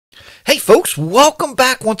Hey folks, welcome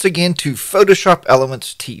back once again to Photoshop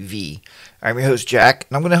Elements TV. I'm your host Jack,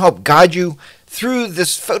 and I'm going to help guide you through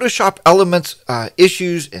this Photoshop Elements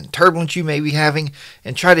issues and turbulence you may be having,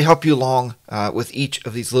 and try to help you along with each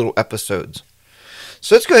of these little episodes.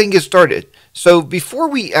 So let's go ahead and get started. So before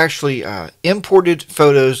we actually imported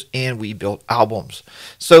photos and we built albums.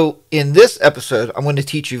 So in this episode, I'm going to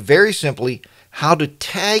teach you very simply how to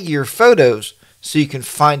tag your photos so you can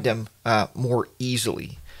find them more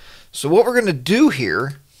easily. So what we're going to do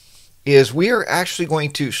here is we are actually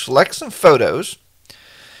going to select some photos,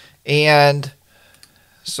 and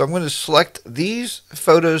so I'm going to select these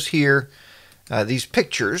photos here, these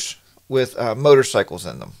pictures with motorcycles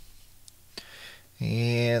in them,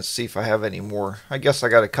 and see if I have any more. I guess I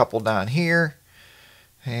got a couple down here,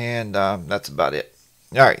 and that's about it.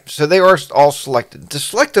 Alright, so they are all selected. To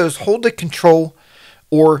select those, hold the Control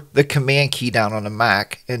or the Command key down on the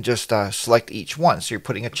Mac and just select each one. So you're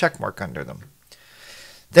putting a check mark under them.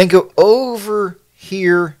 Then go over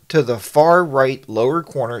here to the far right lower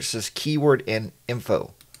corner. It says Keyword and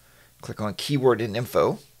Info. Click on Keyword and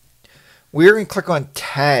Info. We're going to click on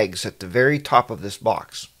Tags at the very top of this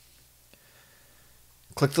box.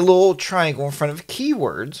 Click the little triangle in front of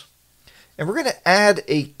Keywords. And we're going to add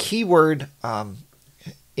a keyword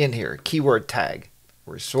in here, keyword tag.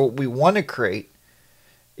 So what we want to create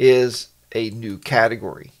is a new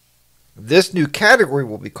category. This new category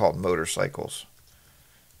will be called motorcycles.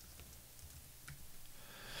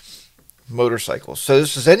 Motorcycles. So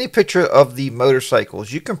this is any picture of the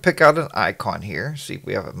motorcycles. You can pick out an icon here. See if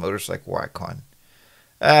we have a motorcycle icon.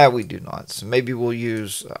 We do not. So maybe we'll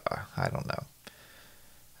use, I don't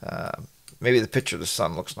know. Maybe the picture of the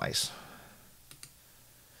sun looks nice.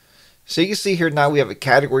 So you can see here now we have a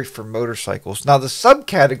category for motorcycles. Now the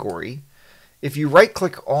subcategory, if you right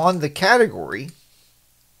click on the category,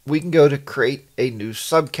 we can go to create a new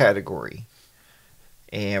subcategory.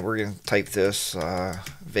 And we're going to type this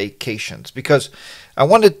vacations, because I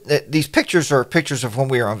wanted these pictures are pictures of when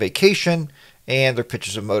we are on vacation, and they're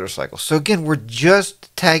pictures of motorcycles. So again, we're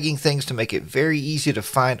just tagging things to make it very easy to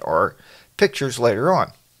find our pictures later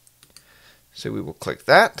on. So we will click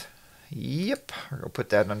that. Yep, we're going to put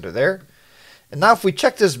that under there. And now if we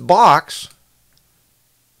check this box,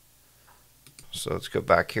 so let's go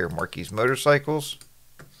back here, mark these motorcycles.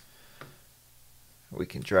 We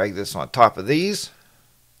can drag this on top of these.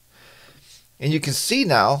 And you can see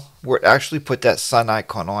now where it actually put that sun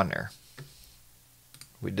icon on there.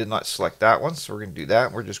 We did not select that one, so we're going to do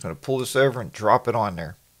that. We're just going to pull this over and drop it on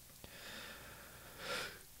there.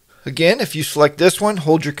 Again, if you select this one,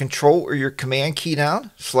 hold your Control or your Command key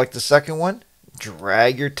down. Select the second one,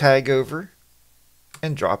 drag your tag over,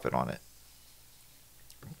 and drop it on it.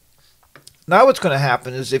 Now what's going to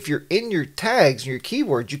happen is if you're in your tags and your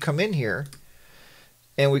keywords, you come in here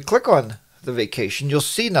and we click on the vacation, you'll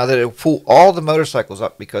see now that it will pull all the motorcycles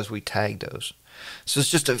up because we tagged those. So it's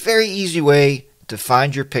just a very easy way to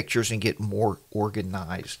find your pictures and get more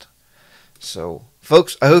organized. So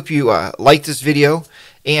folks, I hope you like this video,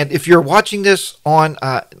 and if you're watching this on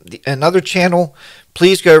another channel,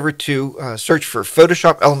 please go over to search for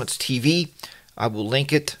Photoshop Elements TV. I will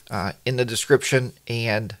link it in the description,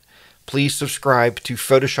 and please subscribe to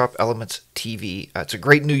Photoshop Elements TV. It's a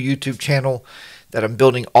great new YouTube channel that I'm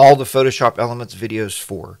building all the Photoshop Elements videos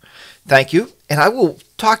for. Thank you, and I will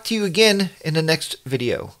talk to you again in the next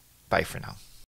video. Bye for now.